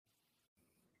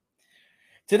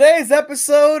Today's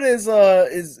episode is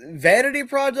Vanity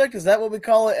Project. Is that what we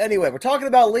call it? Anyway, we're talking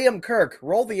about Liam Kirk.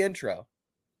 Roll the intro.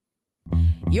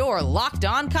 You're Locked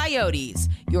On Coyotes,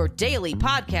 your daily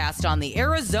podcast on the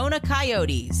Arizona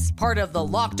Coyotes, part of the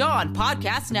Locked On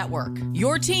Podcast Network.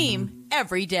 Your team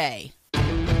every day.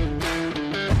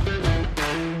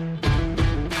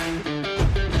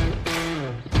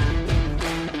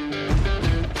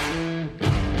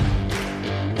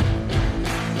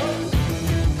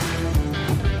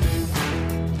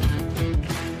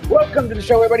 Welcome to the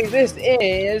show, everybody. This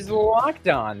is Locked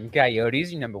On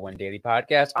Coyotes, your number one daily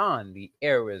podcast on the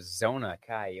Arizona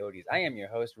Coyotes. I am your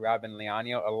host, Robin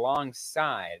Leonio,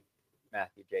 alongside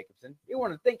Matthew Jacobson. We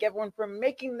want to thank everyone for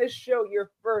making this show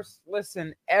your first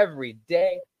listen every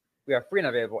day. We are free and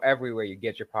available everywhere you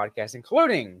get your podcast,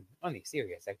 including on the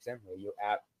SiriusXM radio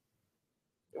app.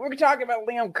 We're talking about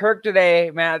Liam Kirk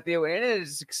today, Matthew, and it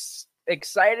is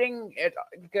exciting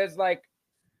because,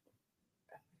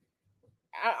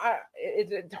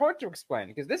 it's hard to explain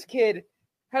because this kid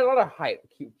had a lot of hype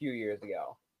a few years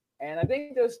ago, and I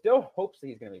think there's still hopes that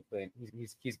he's going to be playing.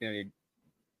 He's going to be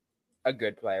a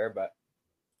good player, but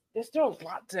there's still a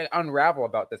lot to unravel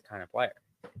about this kind of player.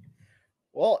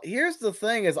 Well, here's the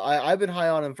thing: is I've been high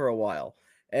on him for a while,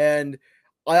 and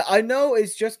I know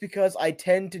it's just because I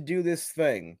tend to do this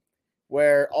thing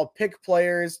where I'll pick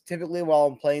players typically while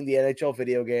I'm playing the NHL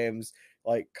video games,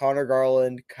 like Connor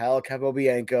Garland, Kyle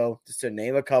Capobianco, just to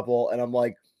name a couple, and I'm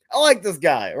like, I like this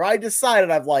guy, or I decided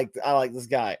I like this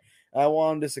guy, and I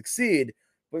want him to succeed.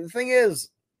 But the thing is,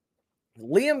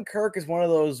 Liam Kirk is one of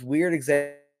those weird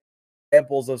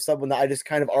examples of someone that I just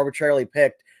kind of arbitrarily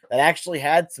picked that actually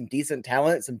had some decent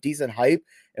talent, some decent hype,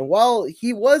 and while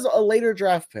he was a later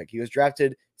draft pick, he was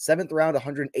drafted 7th round,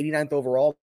 189th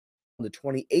overall in the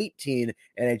 2018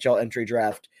 NHL entry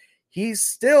draft. He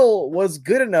still was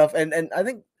good enough, and I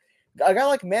think a guy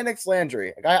like Mannix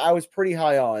Landry, a guy I was pretty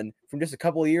high on from just a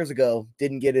couple of years ago,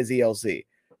 didn't get his ELC.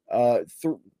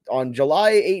 On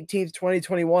July 18th,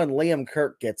 2021, Liam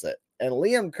Kirk gets it. And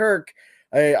Liam Kirk,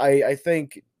 I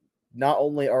think, not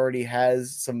only already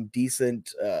has some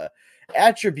decent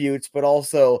attributes, but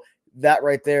also that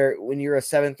right there, when you're a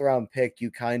 7th round pick, you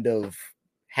kind of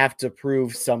have to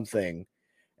prove something.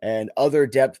 And other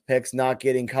depth picks not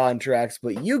getting contracts,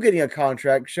 but you getting a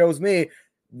contract shows me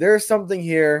there's something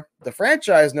here. The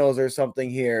franchise knows there's something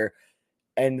here.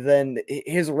 And then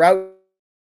his route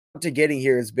to getting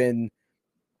here has been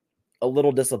a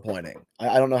little disappointing.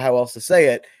 I don't know how else to say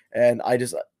it. And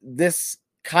this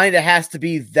kind of has to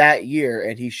be that year,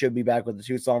 and he should be back with the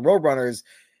Tucson Roadrunners.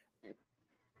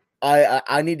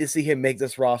 I need to see him make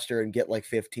this roster and get like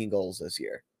 15 goals this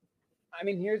year. I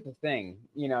mean, here's the thing,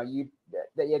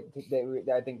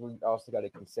 that I think we also got to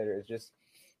consider is just,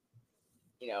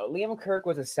 Liam Kirk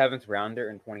was a 7th rounder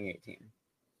in 2018.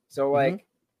 So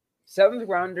 7th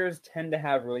rounders tend to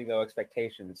have really low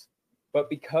expectations, but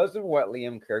because of what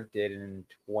Liam Kirk did in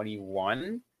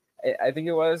 21, I think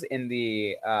it was in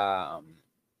the,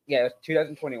 it was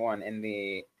 2021 in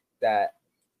the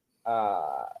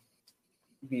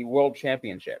World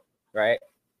Championship, right?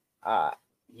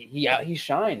 He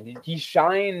shined. He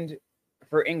shined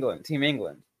for England, Team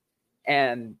England,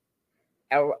 and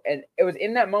it was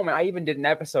in that moment I even did an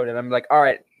episode, and I'm like, all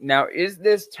right, now is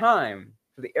this time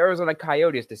for the Arizona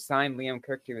Coyotes to sign Liam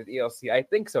Kirk to his ELC? I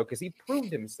think so, because he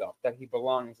proved himself that he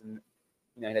belongs in,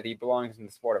 the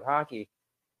sport of hockey.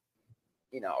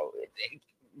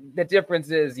 The difference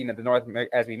is,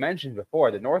 as we mentioned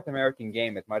before, the North American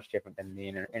game is much different than the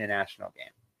international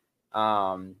game.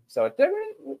 So it's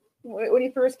different. When he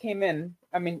first came in,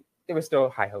 I mean, there was still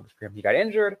high hopes for him. He got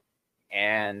injured,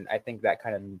 and I think that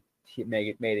kind of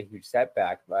made a huge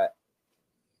setback. But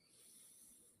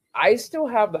I still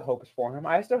have the hopes for him.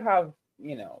 I still have,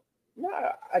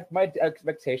 my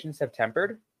expectations have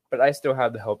tempered, but I still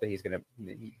have the hope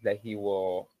that he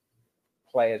will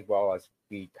play as well as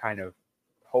we kind of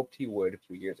hoped he would a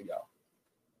few years ago.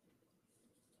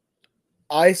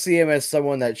 I see him as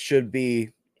someone that should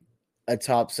be a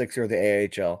top sixer of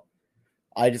the AHL.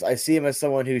 I see him as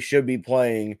someone who should be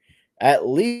playing at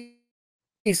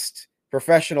least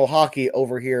professional hockey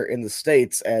over here in the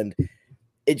States. And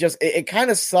it kind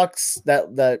of sucks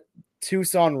that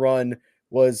Tucson run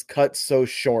was cut so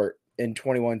short in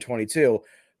 21-22.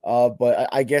 But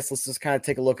I guess let's just kind of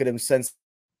take a look at him since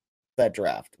that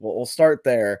draft. We'll start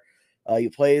there. He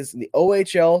plays in the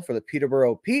OHL for the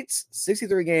Peterborough Petes,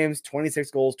 63 games, 26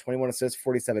 goals, 21 assists,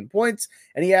 47 points,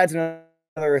 and he adds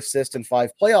another assist in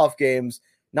 5 playoff games.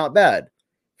 Not bad.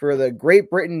 For the Great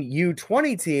Britain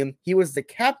U20 team, he was the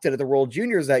captain of the World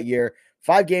Juniors that year,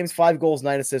 5 games, 5 goals,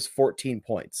 9 assists, 14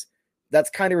 points. that's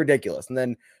kind of ridiculous. And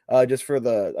then just for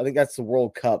I think that's the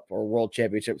World Cup or World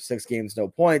Championship, 6 games, no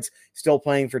points, still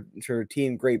playing for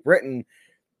Team Great Britain.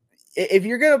 If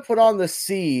you're going to put on the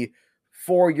C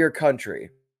for your country,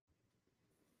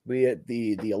 be it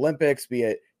the Olympics, be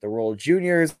it the World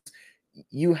Juniors,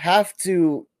 you have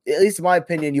to, at least in my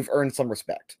opinion, you've earned some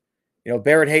respect.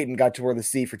 Barrett Hayton got to wear the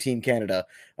C for Team Canada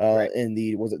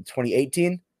in was it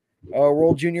 2018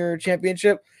 World Junior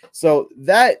Championship? So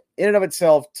that in and of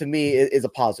itself, to me, is a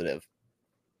positive.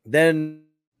 Then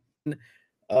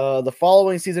the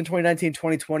following season,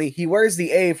 2019-2020, he wears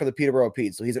the A for the Peterborough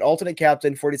Petes. So he's an alternate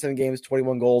captain, 47 games,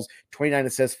 21 goals, 29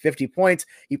 assists, 50 points.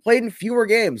 He played in fewer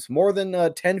games, more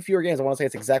than 10 fewer games. I want to say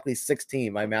it's exactly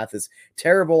 16. My math is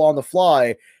terrible on the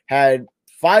fly. Had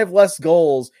 5 less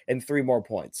goals and 3 more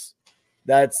points.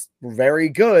 That's very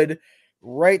good.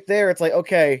 Right there, it's like,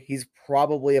 okay, he's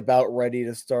probably about ready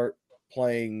to start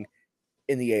playing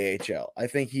in the AHL. I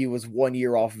think he was 1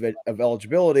 year off of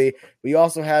eligibility, but he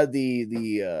also had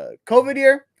the COVID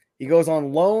year. He goes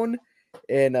on loan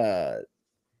in I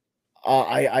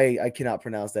cannot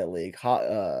pronounce that league.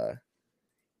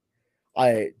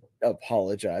 I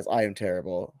apologize. I am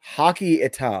terrible. Hockey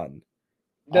Etan.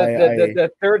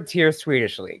 The third tier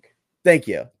Swedish league. Thank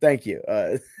you.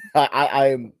 I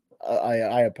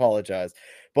apologize,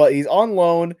 but he's on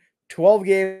loan, 12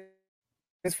 games,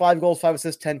 5 goals, 5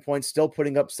 assists, 10 points, still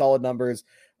putting up solid numbers.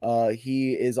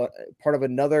 He is part of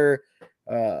another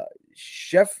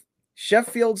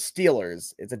Sheffield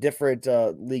Steelers. It's a different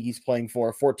league he's playing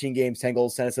for. 14 games, 10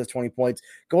 goals, 10 assists, 20 points.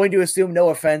 Going to assume, no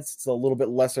offense, it's a little bit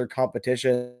lesser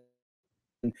competition.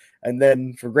 And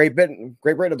then for Great Britain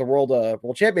at the World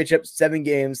Championship, 7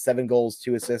 games, 7 goals,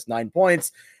 2 assists, 9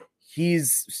 points.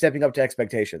 He's stepping up to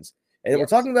expectations. And we're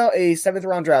talking about a 7th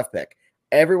round draft pick.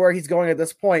 Everywhere he's going at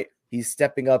this point, he's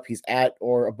stepping up. He's at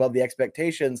or above the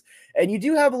expectations. And you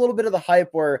do have a little bit of the hype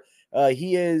where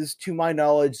he is, to my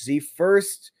knowledge, the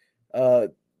first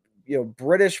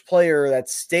British player that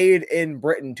stayed in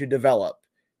Britain to develop,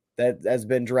 that has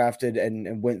been drafted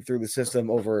and went through the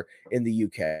system over in the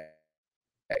UK.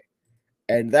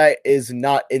 And that is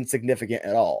not insignificant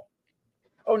at all.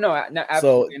 Oh, no,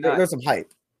 absolutely not. There's some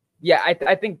hype. Yeah,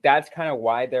 I think that's kind of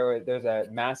why there's a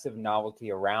massive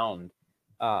novelty around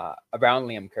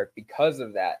Liam Kirk because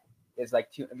of that. It's like,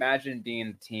 to imagine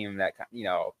being the team that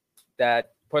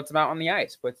that puts him out on the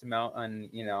ice, puts him out on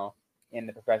in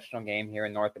the professional game here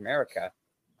in North America,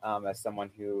 as someone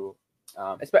who,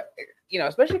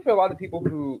 especially for a lot of people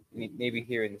who maybe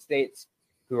here in the States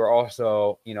who are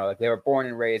also like they were born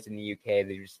and raised in the UK,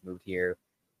 they just moved here,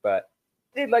 but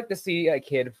they'd like to see a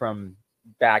kid from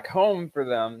back home for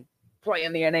them play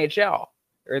in the NHL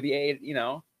or the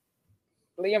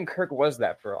Liam Kirk was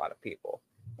that for a lot of people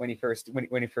when he first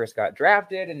got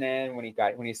drafted, and then when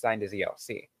he signed his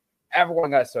ELC.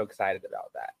 Everyone got so excited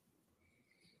about that.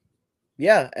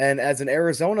 Yeah, and as an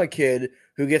Arizona kid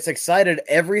who gets excited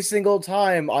every single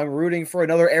time I'm rooting for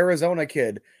another Arizona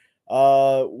kid,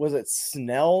 was it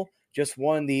Snell just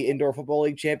won the Indoor Football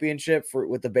League championship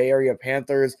with the Bay Area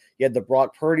Panthers. You had the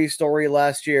Brock Purdy story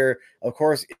last year. Of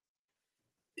course,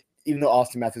 even though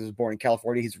Austin Matthews was born in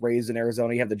California, he's raised in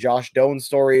Arizona. You have the Josh Doan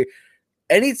story.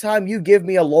 Anytime you give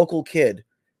me a local kid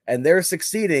and they're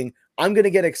succeeding, I'm going to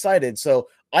get excited. So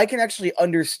I can actually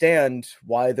understand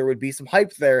why there would be some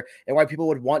hype there and why people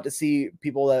would want to see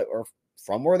people that are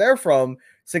from where they're from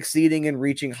succeeding and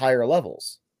reaching higher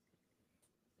levels.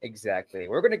 Exactly.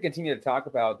 We're going to continue to talk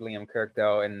about Liam Kirk,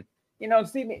 though, and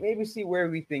see where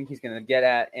we think he's going to get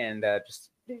at, and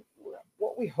just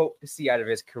what we hope to see out of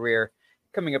his career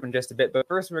coming up in just a bit. But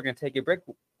first, we're going to take a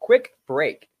quick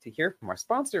break to hear from our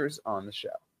sponsors on the show.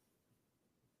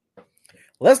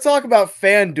 Let's talk about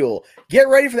FanDuel. Get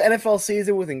ready for the NFL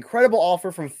season with an incredible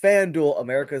offer from FanDuel,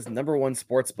 America's #1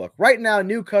 sportsbook. Right now,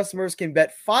 new customers can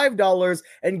bet $5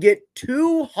 and get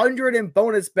 $200 in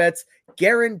bonus bets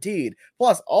guaranteed.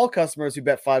 Plus, all customers who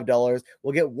bet $5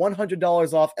 will get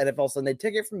 $100 off NFL Sunday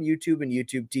Ticket from YouTube and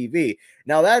YouTube TV.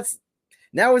 Now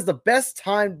is the best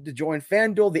time to join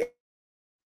FanDuel, the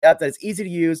app that is easy to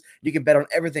use. You can bet on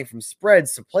everything from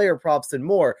spreads to player props and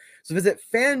more. So visit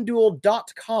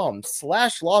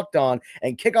FanDuel.com/lockedon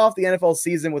and kick off the NFL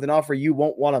season with an offer you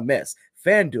won't want to miss.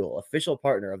 FanDuel, official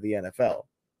partner of the NFL.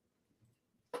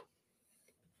 All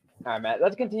right, Matt,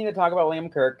 let's continue to talk about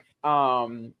Liam Kirk.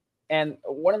 And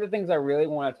one of the things I really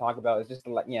want to talk about is just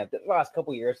the last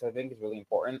couple of years I think is really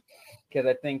important, because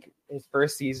I think his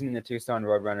first season in the Tucson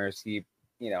Roadrunners, he,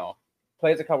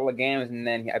 plays a couple of games, and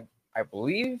then I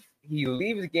believe he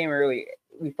leaves the game early.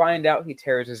 We find out he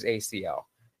tears his ACL.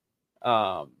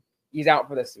 He's out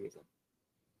for the season.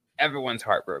 everyone's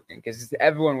heartbroken because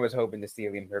everyone was hoping to see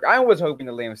Liam Kirk. I was hoping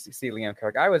to see Liam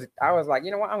Kirk. I was like,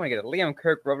 you know what? I'm going to get a Liam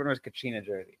Kirk Roadrunners Kachina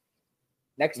jersey.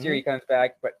 Next year he comes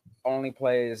back, but only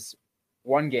plays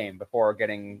one game before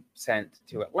getting sent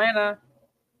to Atlanta,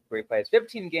 where he plays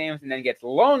 15 games and then gets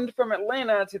loaned from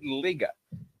Atlanta to the Liga.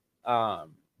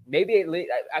 Maybe it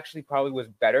actually probably was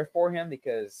better for him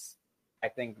because I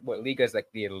think what Liga is like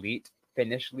the elite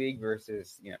Finnish league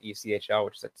versus ECHL,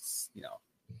 which is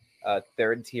a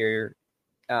third tier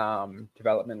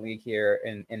development league here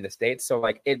in the States. So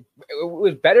like it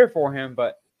was better for him,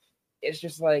 but it's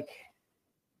just like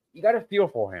you got to feel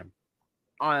for him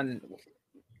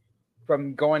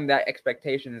from going that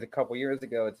expectations a couple years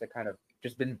ago. It's kind of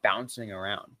just been bouncing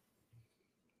around.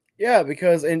 Yeah,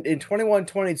 because in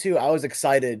 21-22, I was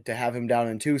excited to have him down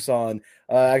in Tucson.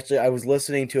 Actually, I was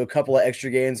listening to a couple of extra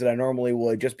games that I normally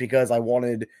would just because I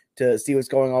wanted to see what's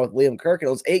going on with Liam Kirk. And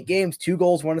it was 8 games, 2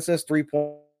 goals, 1 assist, 3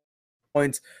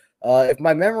 points. If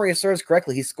my memory serves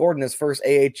correctly, he scored in his first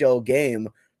AHL game,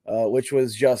 which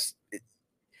was just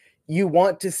 – you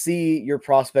want to see your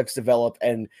prospects develop,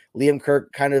 and Liam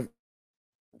Kirk kind of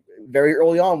very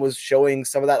early on was showing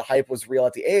some of that hype was real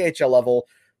at the AHL level,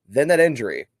 then that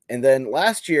injury. And then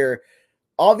last year,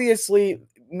 obviously,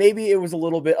 maybe it was a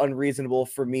little bit unreasonable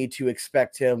for me to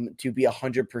expect him to be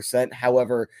 100%.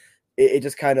 However, it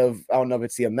just kind of, I don't know if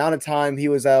it's the amount of time he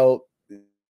was out.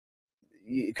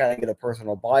 You kind of get a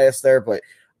personal bias there, but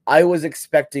I was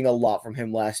expecting a lot from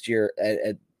him last year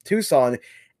at Tucson,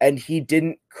 and he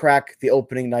didn't crack the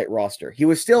opening night roster. He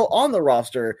was still on the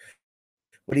roster,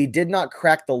 but he did not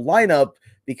crack the lineup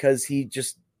because he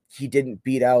didn't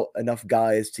beat out enough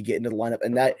guys to get into the lineup.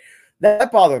 And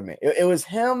that bothered me. It was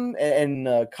him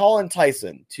and Colin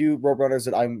Tyson, 2 Roadrunners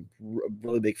that I'm a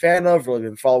really big fan of, really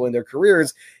been following their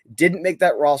careers, didn't make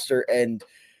that roster. And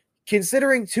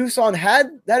considering Tucson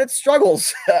had its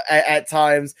struggles at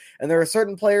times, and there are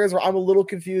certain players where I'm a little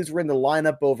confused we're in the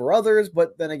lineup over others,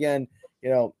 but then again,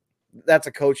 that's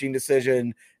a coaching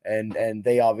decision, and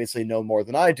they obviously know more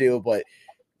than I do, but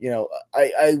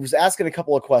I was asking a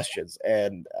couple of questions,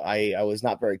 and I was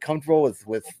not very comfortable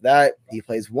with that. He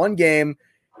plays 1 game,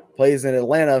 plays in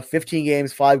Atlanta, 15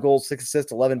 games, 5 goals, 6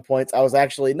 assists, 11 points. I was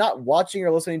actually not watching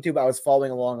or listening to, but I was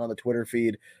following along on the Twitter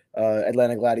feed,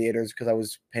 Atlanta Gladiators, because I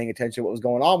was paying attention to what was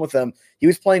going on with him. He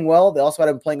was playing well. They also had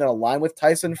him playing on a line with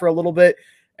Tyson for a little bit,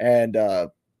 and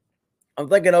I'm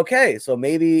thinking, okay, so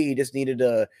maybe he just needed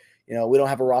to, we don't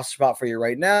have a roster spot for you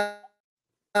right now.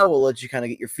 We'll let you kind of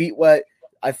get your feet wet.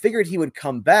 I figured he would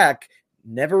come back.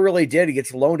 Never really did. He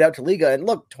gets loaned out to Liga. And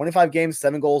look, 25 games,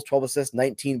 7 goals, 12 assists,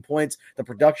 19 points. The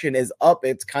production is up.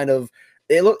 It's kind of –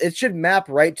 it should map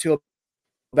right to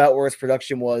about where his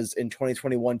production was in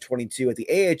 2021-22 at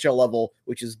the AHL level,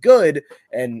 which is good.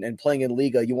 And playing in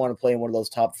Liga, you want to play in one of those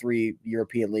top 3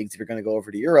 European leagues if you're going to go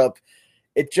over to Europe.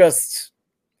 It just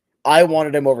 – I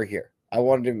wanted him over here. I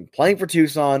wanted him playing for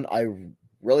Tucson. I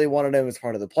really wanted him as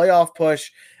part of the playoff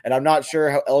push, and I'm not sure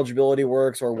how eligibility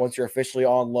works, or once you're officially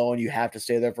on loan, you have to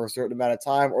stay there for a certain amount of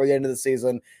time or the end of the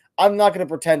season. I'm not going to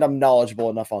pretend I'm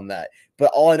knowledgeable enough on that, but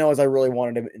all I know is I really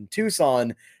wanted him in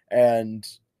Tucson, and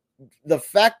the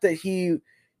fact that he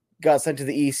got sent to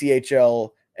the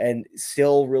ECHL and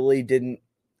still really didn't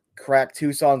crack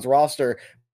Tucson's roster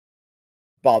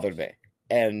bothered me,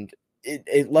 and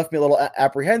it left me a little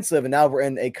apprehensive. And now we're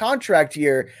in a contract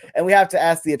year, and we have to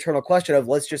ask the eternal question of,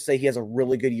 let's just say he has a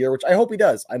really good year, which I hope he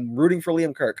does. I'm rooting for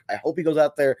Liam Kirk. I hope he goes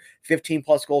out there 15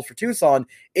 plus goals for Tucson.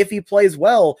 If he plays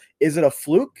well, is it a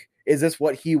fluke? Is this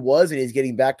what he was and he's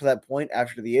getting back to that point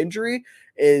after the injury?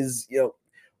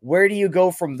 Where do you go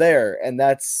from there? And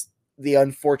that's the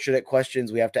unfortunate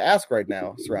questions we have to ask right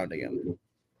now surrounding him.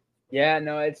 Yeah,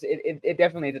 no, it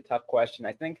definitely is a tough question.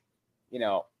 I think,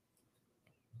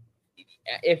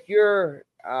 if you're,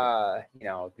 the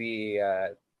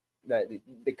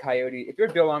Coyote, if you're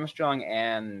Bill Armstrong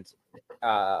and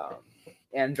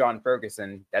John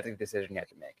Ferguson, that's a decision you have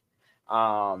to make.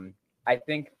 I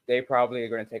think they probably are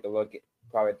going to take a look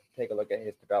at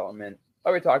his development.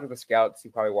 Probably talk to the scouts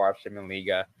who probably watched him in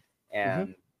Liga,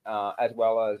 and as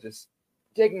well as just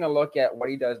taking a look at what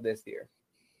he does this year.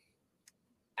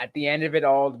 At the end of it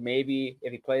all, maybe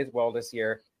if he plays well this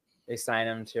year, they sign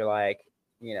him to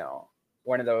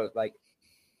one of those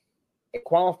a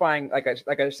qualifying,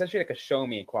 essentially a show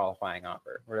me qualifying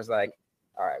offer, where it's like,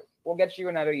 all right, we'll get you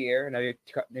another year,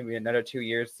 maybe another 2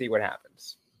 years, see what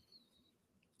happens.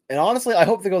 And honestly, I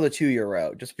hope they go the 2-year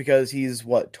route, just because he's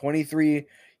 23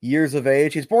 years of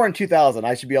age. He's born in 2000.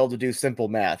 I should be able to do simple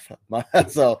math.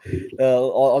 So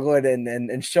I'll go ahead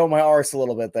and show my arse a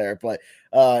little bit there. But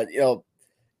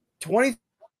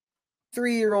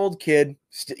 23-year-old kid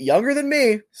younger than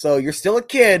me, so you're still a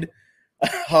kid.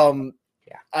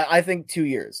 I think 2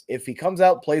 years. If he comes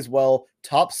out, plays well,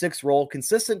 top 6 role,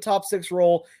 consistent top 6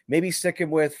 role, maybe stick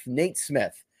him with Nate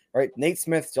Smith. Right? Nate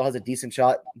Smith still has a decent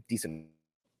shot, decent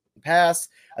pass.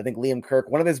 I think Liam Kirk,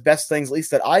 one of his best things, at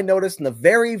least that I noticed in the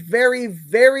very, very,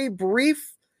 very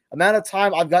brief amount of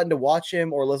time I've gotten to watch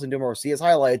him or listen to him or see his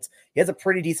highlights, he has a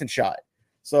pretty decent shot.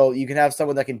 So you can have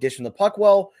someone that can dish in the puck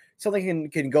well, something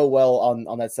can go well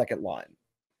on that second line.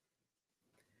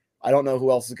 I don't know who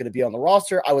else is going to be on the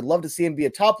roster. I would love to see him be a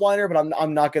top liner, but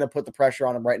I'm not going to put the pressure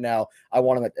on him right now. I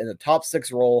want him in a top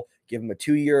 6 role, give him a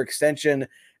 2-year extension,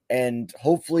 and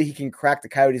hopefully he can crack the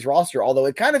Coyotes roster. Although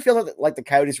it kind of feels like the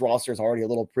Coyotes roster is already a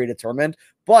little predetermined.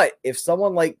 But if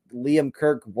someone like Liam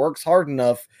Kirk works hard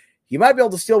enough, he might be able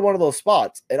to steal one of those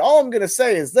spots. And all I'm going to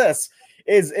say is this,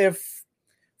 is if,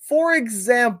 for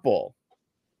example,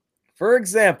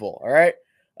 all right,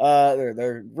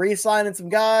 they're re-signing some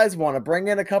guys, want to bring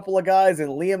in a couple of guys, and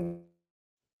Liam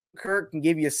Kirk can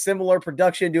give you a similar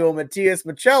production to a Matias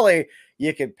Maccelli,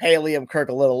 you can pay Liam Kirk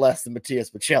a little less than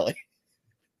Matias Maccelli.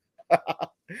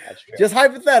 That's true. Just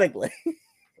hypothetically.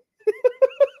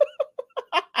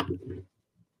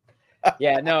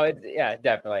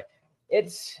 Definitely.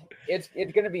 It's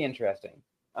going to be interesting.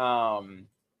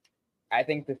 I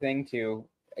think the thing too,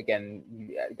 again,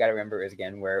 you got to remember is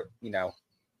again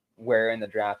where in the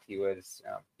draft he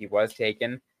was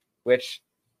taken, which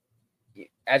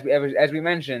as we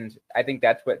mentioned, I think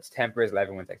that's what tempers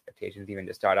everyone's expectations even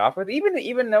to start off with,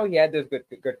 even though he had those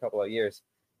good couple of years,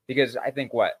 because I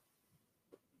think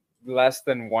less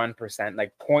than 1%,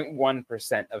 like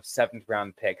 0.1% of 7th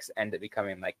round picks end up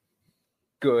becoming like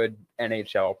good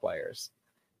NHL players.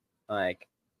 Like,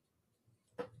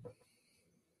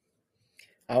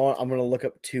 I'm going to look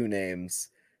up 2 names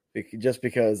just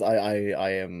because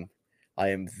I am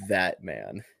that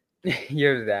man.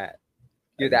 You're that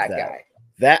guy.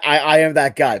 I am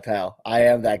that guy, pal. I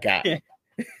am that guy.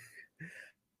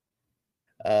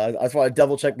 I just want to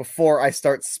double check before I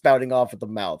start spouting off at the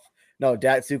mouth. No,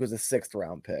 Datsuk was a 6th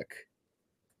round pick,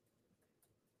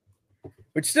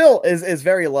 which still is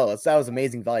very low. That was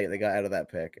amazing value they got out of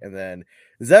that pick. And then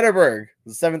Zetterberg,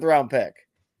 the 7th round pick.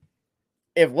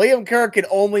 If Liam Kirk can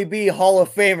only be Hall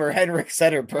of Famer Henrik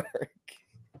Zetterberg,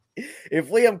 if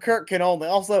Liam Kirk can only,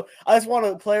 also, I just want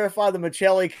to clarify the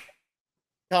Maccelli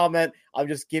comment. I'm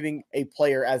just giving a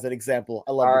player as an example.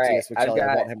 I love Matias Maccelli.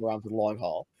 I want him around for the long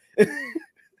haul.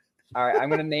 All right, I'm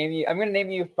gonna name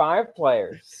you 5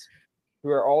 players who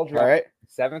are all drafted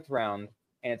 7th round,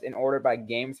 and it's in order by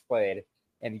games played,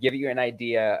 and give you an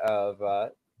idea of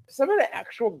some of the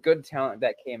actual good talent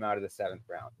that came out of the 7th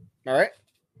round. All right.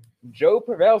 Joe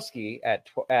Pavelski at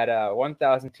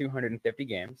 1,250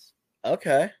 games.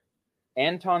 Okay.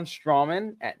 Anton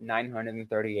Strawman at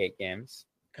 938 games.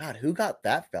 God, who got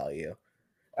that value?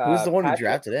 Who's the one who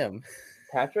drafted him?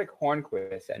 Patrick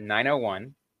Hornquist at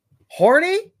 901.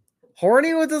 Horny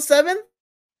was the 7th?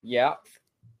 Yeah.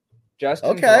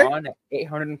 Justin Braun at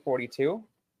 842.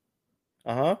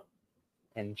 Uh-huh.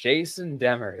 And Jason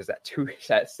Demmer is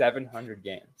at 700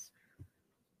 games.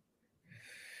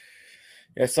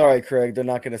 Yeah, sorry, Craig. They're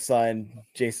not going to sign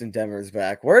Jason Demers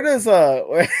back. Where does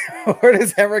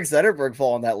Henrik Zetterberg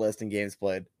fall on that list in games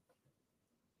played?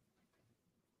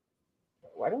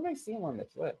 Why don't I see him on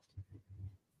this list?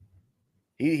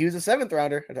 He was a 7th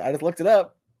rounder. I just looked it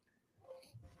up.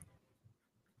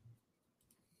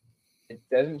 It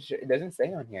doesn't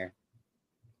say on here.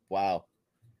 Wow.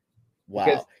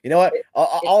 Because you know what? It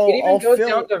even goes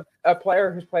down to a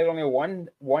player who's played only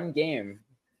one game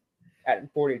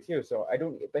at 42. So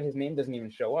but his name doesn't even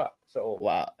show up. So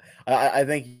wow. I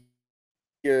think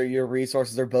your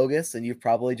resources are bogus, and you've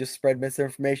probably just spread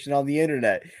misinformation on the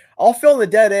internet. I'll fill the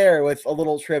dead air with a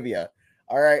little trivia.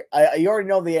 All right. You already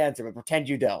know the answer, but pretend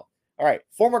you don't. All right.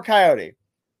 Former Coyote.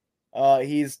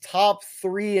 He's top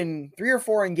 3 or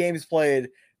 4 in games played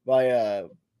by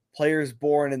players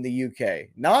born in the UK,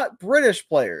 not British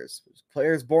players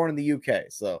born in the UK.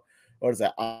 So what is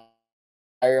that?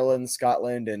 Ireland,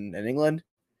 Scotland, and England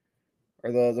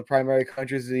are the primary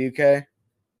countries of the UK.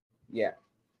 Yeah.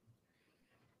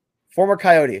 Former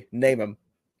Coyote, name him.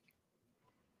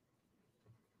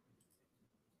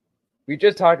 We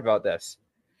just talked about this,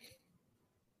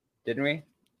 didn't we?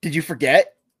 Did you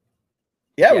forget?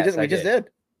 Yeah, yes, we just did.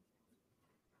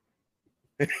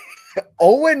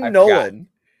 Owen Nolan.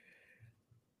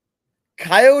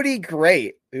 Coyote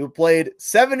great, who played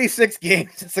 76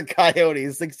 games as a Coyote,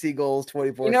 16 goals,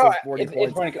 24 assists, 40 points.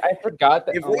 It's funny, I forgot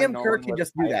that if Liam Kirk can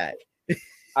just do that.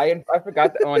 I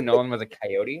forgot that Owen Nolan was a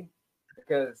Coyote,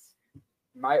 because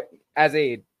as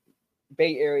a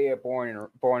Bay Area born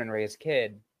and raised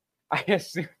kid, I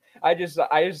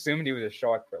assumed he was a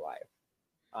Shark for life.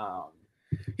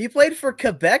 He played for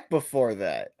Quebec before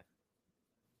that.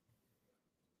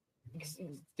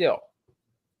 Still.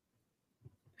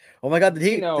 Oh my God!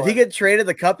 Did he get traded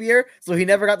the Cup year, so he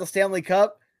never got the Stanley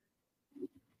Cup?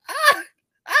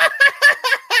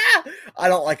 I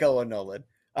don't like Owen Nolan.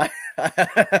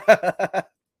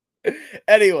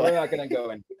 Anyway, we're not going to go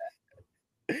into that.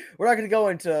 We're not going to go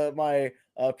into my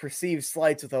perceived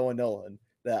slights with Owen Nolan.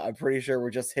 That I'm pretty sure were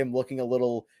just him looking a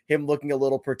little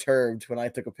perturbed when I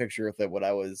took a picture with him when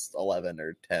I was 11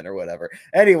 or 10 or whatever.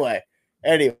 Anyway.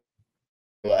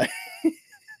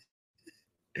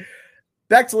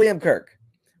 Back to Liam Kirk.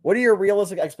 What are your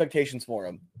realistic expectations for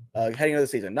him heading into the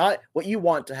season? Not what you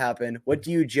want to happen. What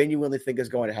do you genuinely think is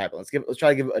going to happen? Let's try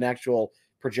to give an actual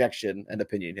projection and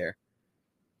opinion here.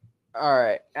 All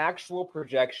right, actual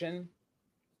projection.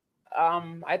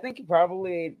 I think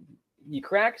he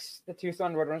cracks the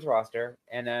Tucson Roadrunners roster,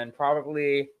 and then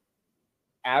probably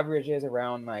averages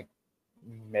around like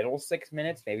middle 6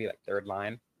 minutes, maybe like third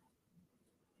line.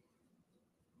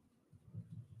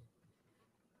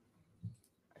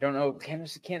 I don't know.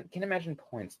 Can't imagine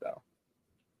points though.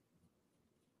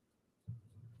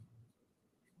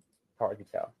 Hard to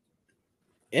tell.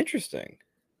 Interesting.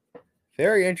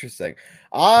 Very interesting.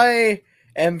 I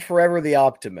am forever the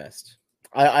optimist.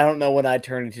 I don't know when I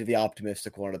turn into the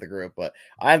optimistic one of the group, but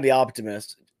I'm the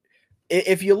optimist.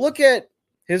 If you look at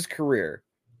his career,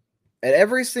 at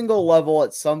every single level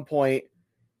at some point,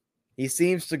 he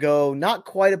seems to go not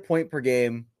quite a point per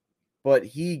game, but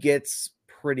he gets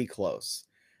pretty close.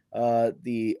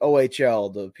 The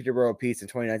OHL, the Peterborough Petes in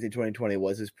 2019-2020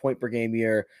 was his point per game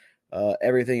year.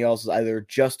 Everything else is either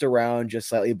just around, just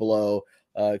slightly below,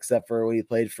 except for when he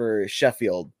played for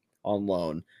Sheffield on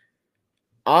loan.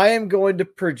 I am going to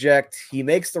project he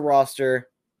makes the roster.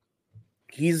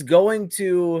 He's going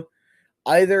to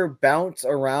either bounce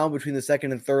around between the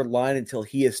second and third line until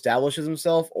he establishes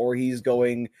himself, or he's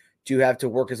going to have to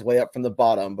work his way up from the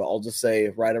bottom, but I'll just say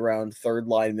right around third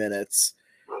line minutes.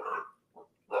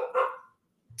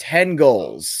 10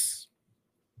 goals.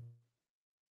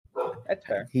 That's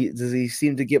fair. Does he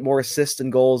seem to get more assists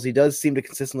and goals? He does seem to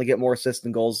consistently get more assists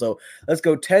and goals. So let's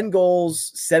go 10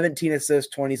 goals, 17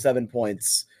 assists, 27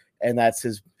 points, and that's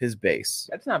his base.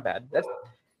 That's not bad. That's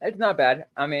not bad.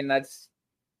 I mean, that's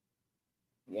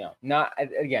not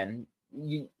again.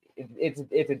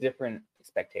 It's a different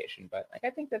expectation, but like I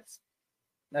think that's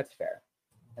fair.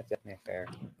 That's definitely fair.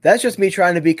 That's just me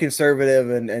trying to be conservative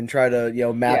and try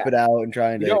to map it out and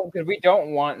trying to. Because we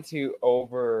don't want to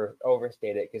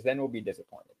overstate it, because then we'll be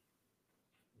disappointed.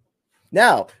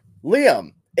 Now,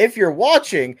 Liam, if you're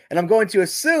watching, and I'm going to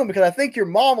assume because I think your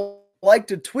mom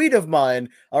liked a tweet of mine,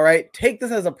 all right, take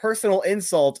this as a personal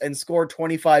insult and score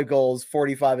 25 goals,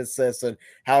 45 assists, and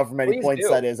however many points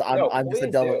that is. I'm just a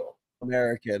dumb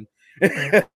American.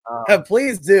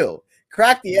 Please do.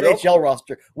 Crack the NHL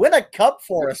roster. Win a cup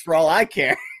for us for all I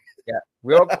care. Yeah.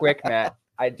 Real quick, Matt.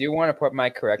 I do want to put my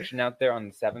correction out there on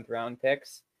the 7th round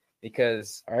picks,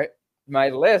 because all right, my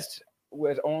list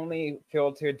was only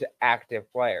filtered to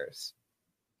active players.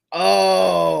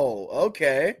 Oh,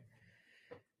 okay.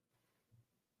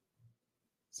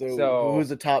 So who's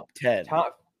the top 10?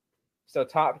 Top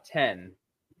 10.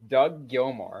 Doug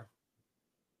Gilmour,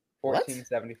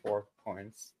 1474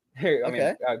 points.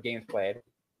 Games played.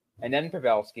 And then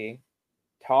Pavelski,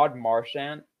 Todd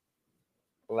Marchand,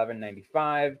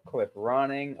 1195, Cliff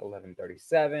Ronning,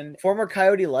 1137. Former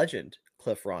Coyote legend,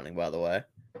 Cliff Ronning, by the way.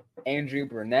 Andrew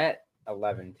Brunette,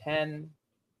 1110.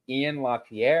 Ian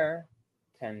LaPierre,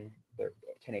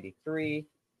 1083.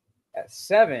 At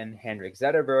 7, Henrik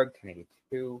Zetterberg,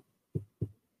 1082.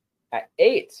 At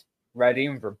 8,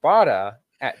 Radim Verbata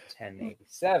at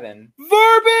 1087.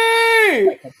 Verby!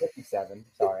 1057,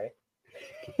 sorry.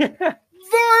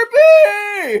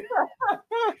 Verby!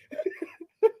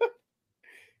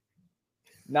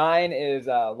 9 is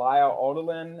Lyle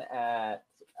Odelin at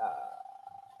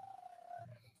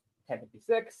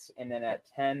 1056, and then at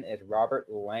 10 is Robert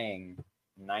Lang,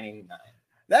 989.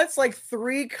 That's like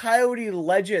 3 Coyote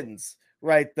legends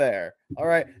right there. All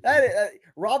right, that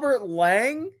Robert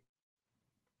Lang.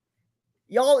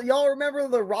 Y'all remember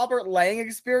the Robert Lang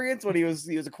experience when he was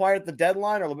acquired at the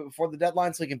deadline or a little bit before the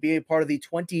deadline, so he can be a part of the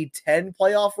 2010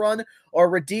 playoff run?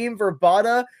 Or Radim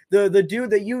Verbata, the dude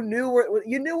that you knew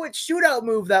what shootout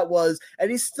move that was, and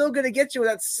he's still gonna get you with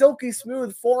that silky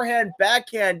smooth forehand,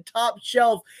 backhand, top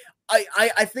shelf.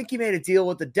 I think he made a deal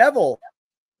with the devil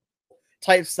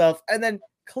type stuff, and then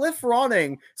Cliff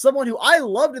Ronning, someone who I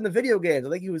loved in the video games. I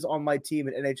think he was on my team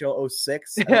in NHL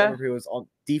 06. I don't remember if he was on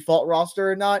default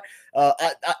roster or not.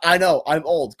 I know, I'm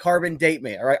old. Carbon date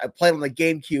me, all right? I played on the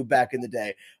GameCube back in the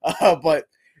day. But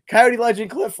Coyote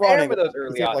legend Cliff Ronning. I remember those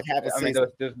early odds.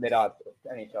 Those mid-odds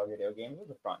NHL video games. Those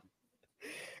were fun.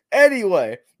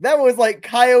 Anyway, that was like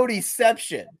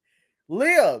Coyoteception.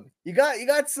 Liam, you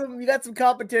got some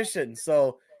competition.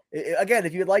 So again,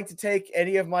 if you'd like to take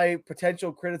any of my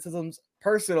potential criticisms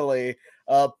personally,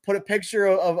 put a picture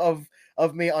of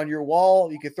me on your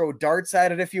wall. You can throw darts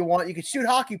at it if you want. You can shoot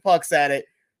hockey pucks at it.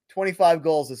 25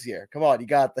 goals this year. Come on, you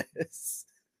got this.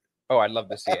 Oh, I'd love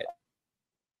to see it.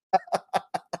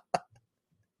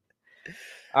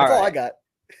 That's all I got.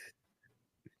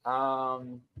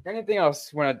 Anything else?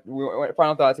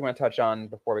 Final thoughts you want to touch on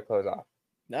before we close off?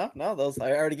 No, those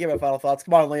I already gave my final thoughts.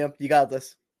 Come on, Liam, you got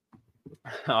this.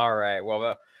 All right.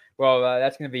 Well,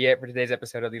 that's going to be it for today's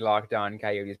episode of the Locked On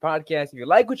Coyotes podcast. If you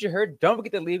like what you heard, don't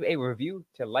forget to leave a review,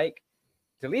 to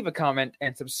leave a comment,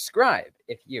 and subscribe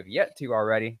if you have yet to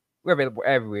already. We're available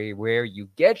everywhere you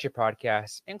get your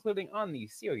podcasts, including on the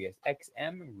Sirius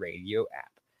XM radio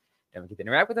app. Don't forget to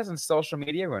interact with us on social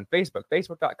media. We're on Facebook,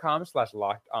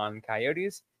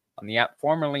 facebook.com/LockedOnCoyotes. On the app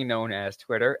formerly known as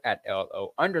Twitter at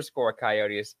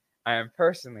LO_Coyotes. I am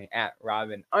personally at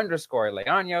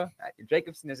Robin_Leano. Matthew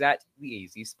Jacobson is at the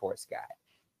AZ Sports Guy.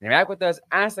 Interact with us,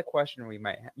 ask a question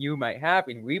you might have,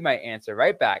 and we might answer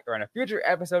right back or on a future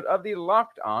episode of the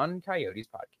Locked On Coyotes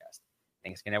podcast.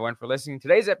 Thanks again, everyone, for listening to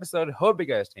today's episode. Hope you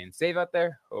guys staying safe out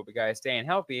there. Hope you guys staying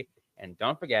healthy. And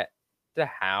don't forget to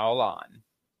howl on.